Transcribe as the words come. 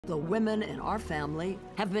The women in our family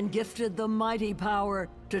have been gifted the mighty power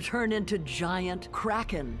to turn into giant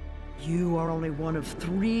kraken. You are only one of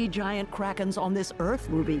 3 giant krakens on this Earth,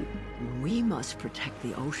 Ruby. We must protect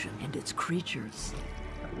the ocean and its creatures.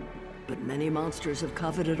 But many monsters have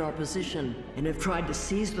coveted our position and have tried to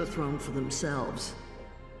seize the throne for themselves.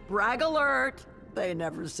 Brag alert! They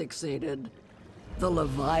never succeeded. The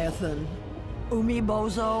Leviathan,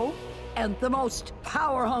 Umebozo, and the most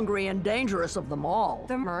power-hungry and dangerous of them all.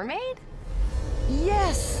 The mermaid?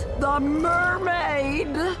 Yes, the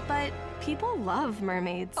mermaid! But people love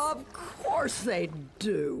mermaids. Of course they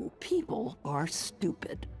do. People are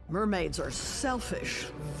stupid. Mermaids are selfish,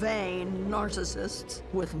 vain narcissists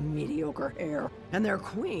with mediocre hair. And their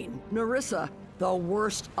queen, Nerissa, the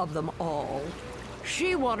worst of them all.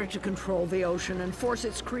 She wanted to control the ocean and force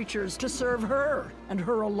its creatures to serve her, and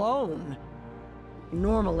her alone.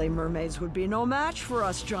 Normally, mermaids would be no match for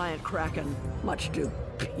us giant kraken, much too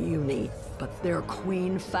puny. But their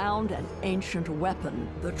queen found an ancient weapon,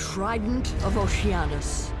 the Trident of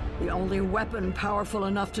Oceanus, the only weapon powerful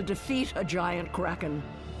enough to defeat a giant kraken.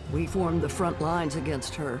 We formed the front lines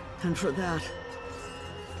against her, and for that,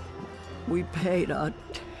 we paid a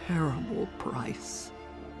terrible price.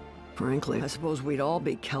 Frankly, I suppose we'd all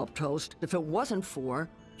be kelp toast if it wasn't for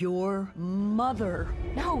your mother.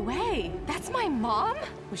 No way! That's my mom?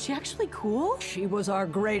 Was she actually cool? She was our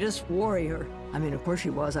greatest warrior. I mean, of course she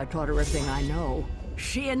was. I taught her everything I know.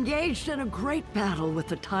 She engaged in a great battle with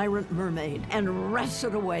the tyrant mermaid and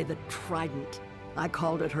wrested away the trident. I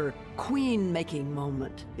called it her queen-making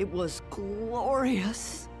moment. It was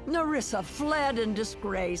glorious. Nerissa fled in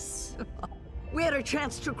disgrace. We had a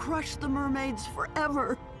chance to crush the mermaids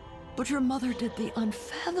forever. But your mother did the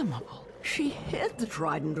unfathomable. She hid the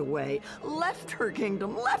trident away, left her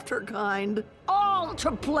kingdom, left her kind, all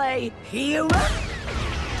to play human.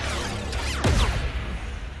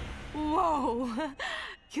 Whoa!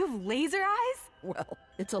 You have laser eyes? Well,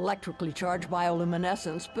 it's electrically charged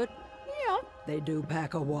bioluminescence, but yeah, they do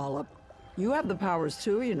pack a wallop. You have the powers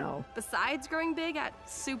too, you know. Besides growing big at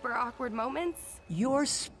super awkward moments? You're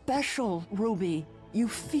special, Ruby. You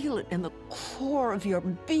feel it in the core of your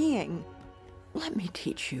being. Let me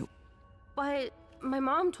teach you. But my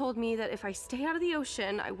mom told me that if I stay out of the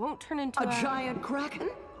ocean, I won't turn into a giant kraken?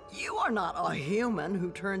 You are not a human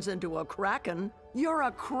who turns into a kraken. You're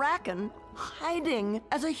a kraken hiding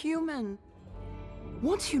as a human.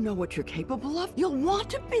 Once you know what you're capable of, you'll want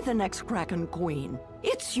to be the next kraken queen.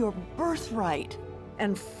 It's your birthright.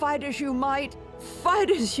 And fight as you might, fight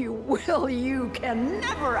as you will, you can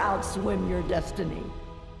never outswim your destiny.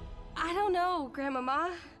 I don't know,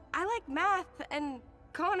 Grandmama. I like math and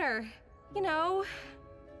Connor. You know,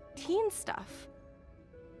 teen stuff.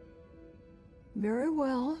 Very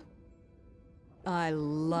well. I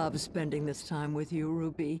love spending this time with you,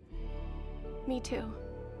 Ruby. Me too.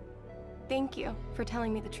 Thank you for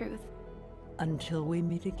telling me the truth. Until we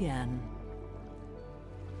meet again.